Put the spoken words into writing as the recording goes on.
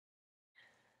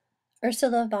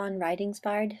Ursula von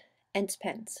Rydingspard,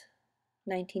 Entspens,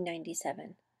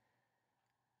 1997.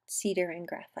 Cedar and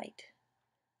Graphite.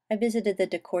 I visited the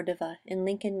deCordova in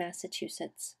Lincoln,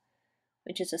 Massachusetts,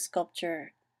 which is a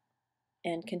sculpture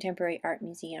and contemporary art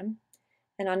museum,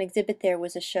 and on exhibit there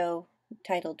was a show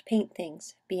titled Paint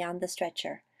Things Beyond the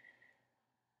Stretcher.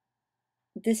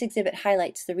 This exhibit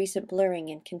highlights the recent blurring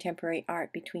in contemporary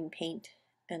art between paint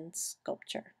and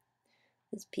sculpture.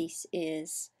 This piece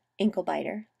is Ankle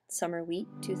Biter, Summer Wheat,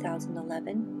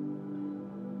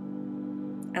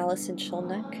 2011. Alison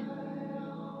Schulneck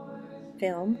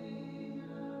film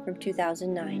from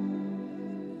 2009.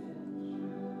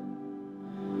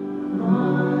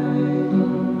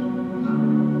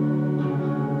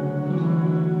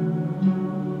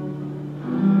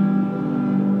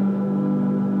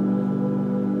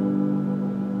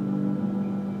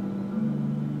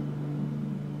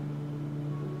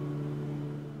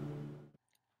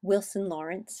 Wilson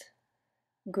Lawrence,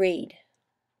 Grade,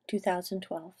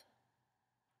 2012.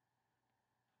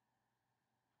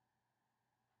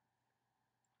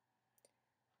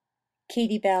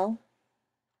 Katie Bell,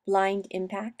 Blind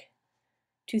Impact,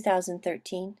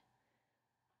 2013.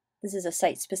 This is a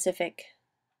site-specific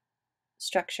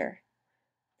structure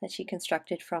that she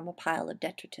constructed from a pile of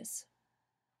detritus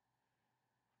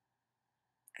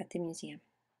at the museum.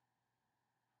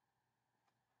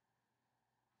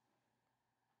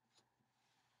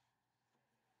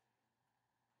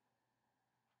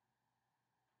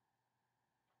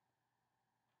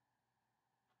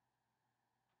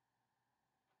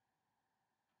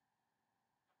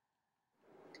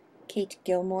 Kate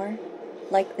Gilmore,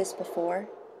 Like This Before,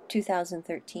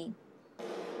 2013.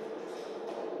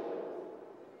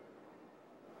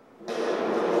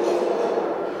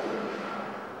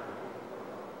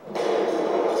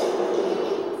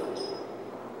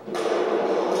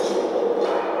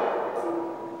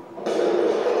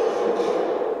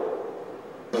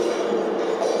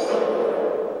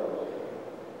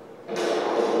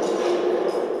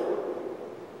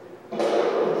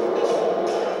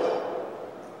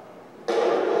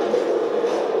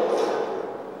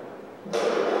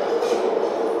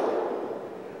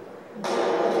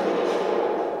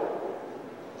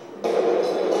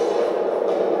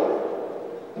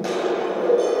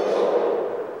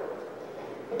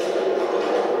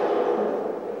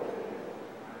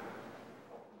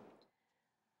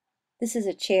 This is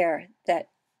a chair that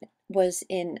was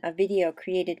in a video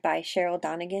created by Cheryl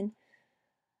Donegan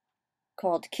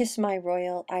called Kiss My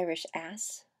Royal Irish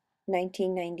Ass,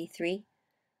 1993.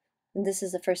 And this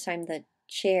is the first time the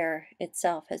chair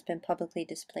itself has been publicly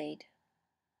displayed.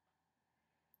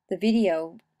 In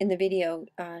the video,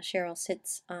 Cheryl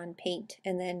sits on paint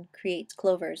and then creates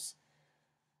clovers,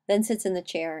 then sits in the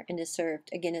chair and is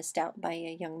served a Guinness stout by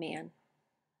a young man.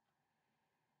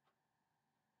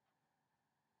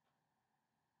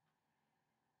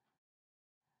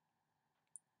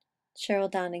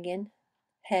 Cheryl Donegan,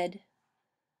 Head,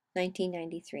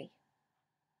 1993.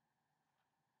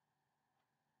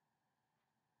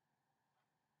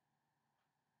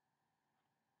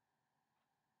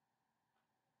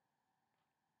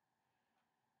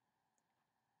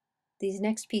 These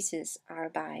next pieces are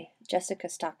by Jessica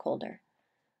Stockholder.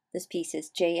 This piece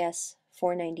is JS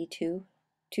 492,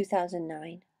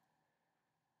 2009.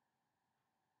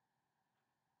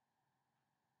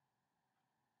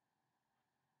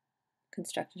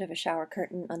 Constructed of a shower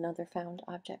curtain and other found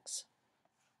objects.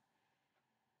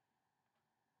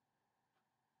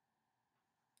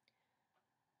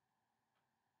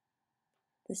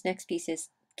 This next piece is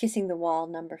Kissing the Wall,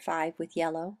 number 5 with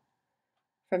yellow,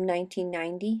 from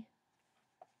 1990.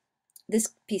 This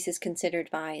piece is considered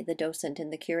by the docent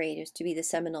and the curators to be the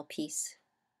seminal piece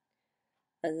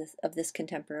of this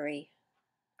contemporary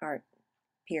art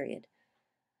period,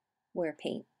 where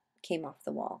paint came off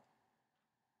the wall.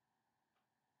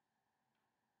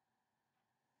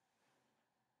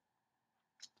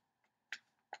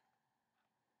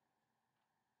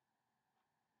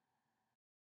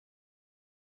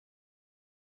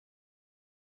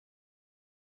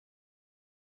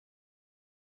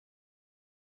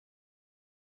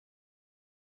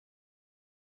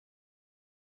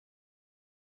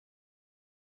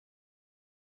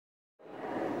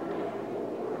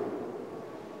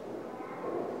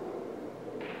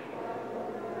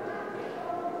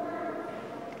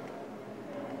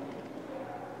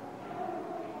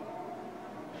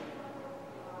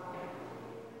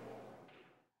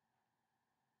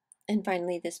 And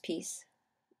finally, this piece,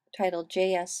 titled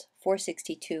JS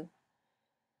 462,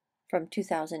 from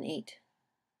 2008,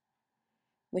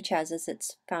 which has as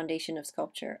its foundation of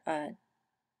sculpture a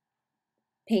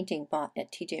painting bought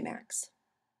at TJ Maxx.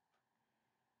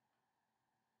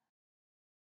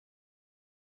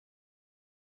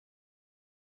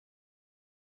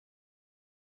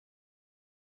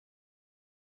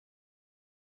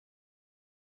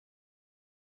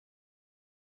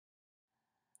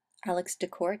 Alex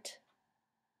DeCourt,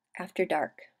 After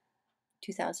Dark,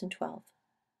 2012.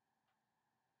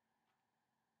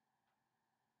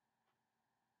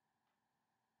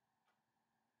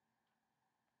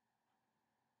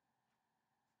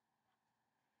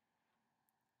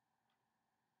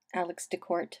 Alex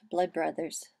DeCourt, Blood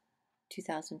Brothers,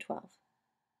 2012.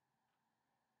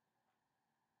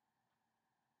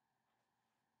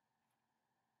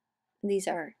 These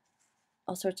are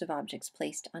all sorts of objects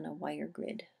placed on a wire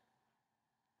grid.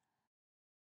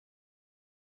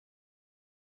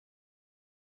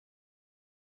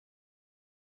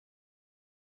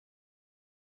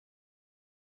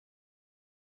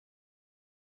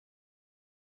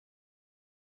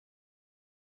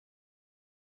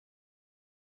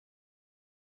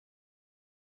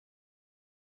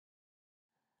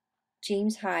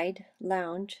 James Hyde,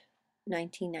 Lounge,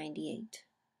 1998.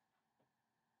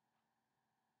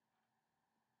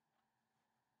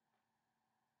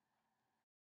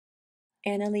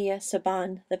 Analia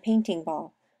Saban, The Painting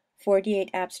Ball, 48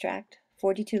 abstract,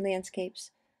 42 landscapes,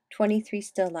 23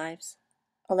 still lifes,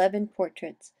 11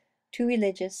 portraits, 2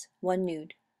 religious, 1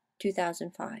 nude,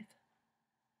 2005.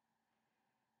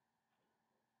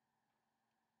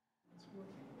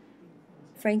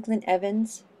 Franklin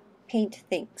Evans, Paint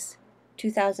Thinks,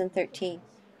 2013.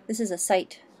 This is a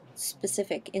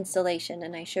site-specific installation,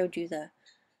 and I showed you the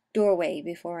doorway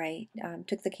before I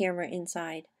took the camera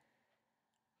inside.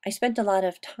 I spent a lot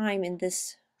of time in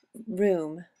this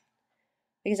room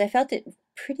because I felt it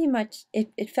pretty much,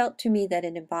 it felt to me that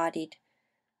it embodied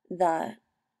the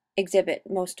exhibit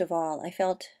most of all. I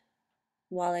felt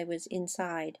while I was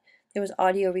inside, there was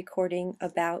audio recording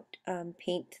about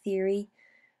paint theory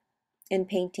and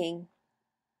painting,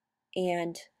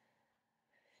 and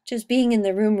just being in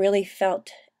the room really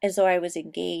felt as though I was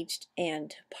engaged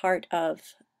and part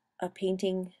of a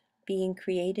painting being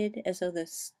created, as though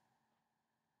this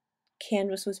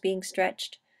canvas was being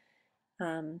stretched,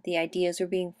 the ideas were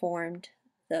being formed,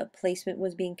 the placement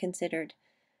was being considered.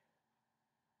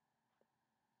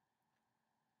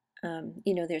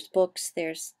 You know, there's books,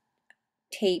 there's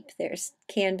tape, there's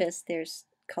canvas, there's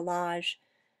collage.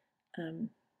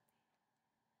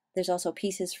 There's also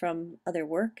pieces from other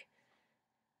work.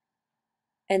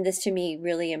 And this to me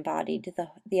really embodied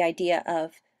the idea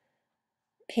of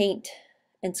paint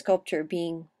and sculpture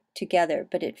being together,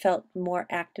 but it felt more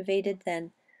activated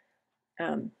than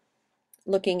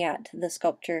looking at the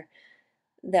sculpture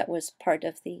that was part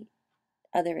of the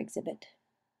other exhibit.